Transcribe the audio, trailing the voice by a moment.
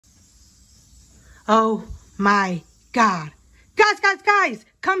Oh my God. Guys,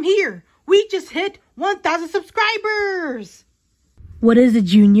 come here. We just hit 1,000 subscribers. What is it,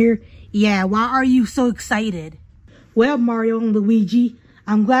 Junior? Yeah, why are you so excited? Well, Mario and Luigi,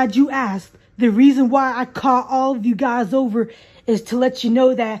 I'm glad you asked. The reason why I call all of you guys over is to let you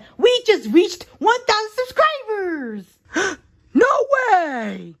know that we just reached 1,000 subscribers. No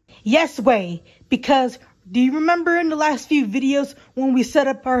way! Yes way, because do you remember in the last few videos when we set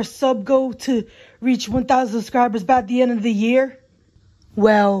up our sub goal to reach 1,000 subscribers by the end of the year?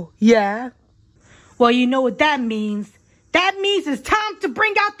 Well, yeah. Well, you know what that means. That means it's time to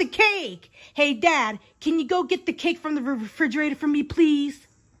bring out the cake. Hey, Dad, can you go get the cake from the refrigerator for me, please?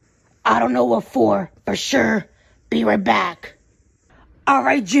 I don't know what for sure. Be right back. All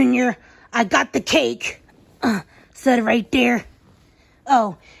right, Junior, I got the cake. Set it right there.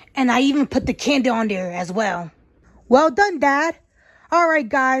 Oh, and I even put the candy on there as well. Well done, Dad. All right,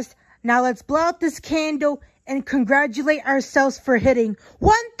 guys, now let's blow out this candle and congratulate ourselves for hitting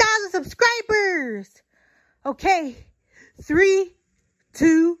 1,000 subscribers. Okay, 3,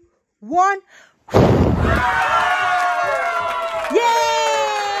 2, 1. Yay!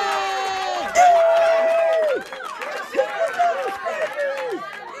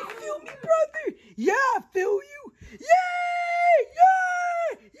 You feel me, brother? Yeah, I feel you. Yay!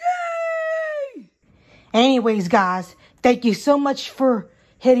 Yay! Yay! Anyways, guys, thank you so much for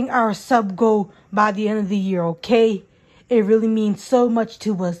hitting our sub goal by the end of the year, okay? It really means so much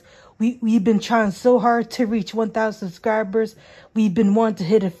to us. We've been trying so hard to reach 1,000 subscribers. We've been wanting to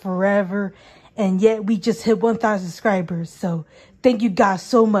hit it forever. And yet we just hit 1,000 subscribers. So thank you guys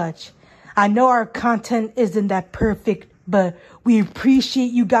so much. I know our content isn't that perfect, but we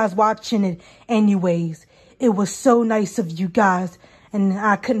appreciate you guys watching it anyways. It was so nice of you guys. And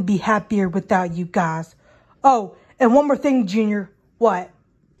I couldn't be happier without you guys. Oh, and one more thing, Junior. What?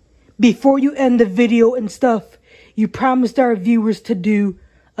 Before you end the video and stuff, you promised our viewers to do,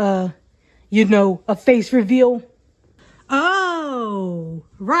 a face reveal. Oh,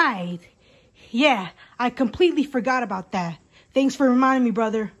 right. Yeah, I completely forgot about that. Thanks for reminding me,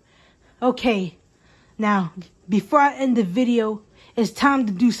 brother. Okay, now, before I end the video, it's time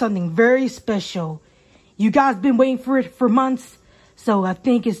to do something very special. You guys been waiting for it for months, so I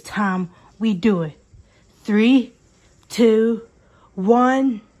think it's time we do it. 3, 2,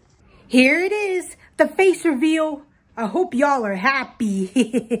 1. Here it is, the face reveal. I hope y'all are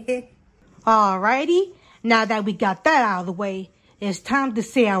happy. Alrighty, now that we got that out of the way, it's time to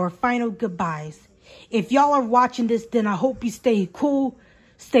say our final goodbyes. If y'all are watching this, then I hope you stay cool,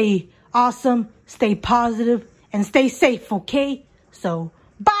 stay awesome, stay positive, and stay safe, okay? So,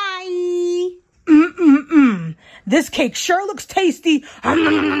 bye! This cake sure looks tasty.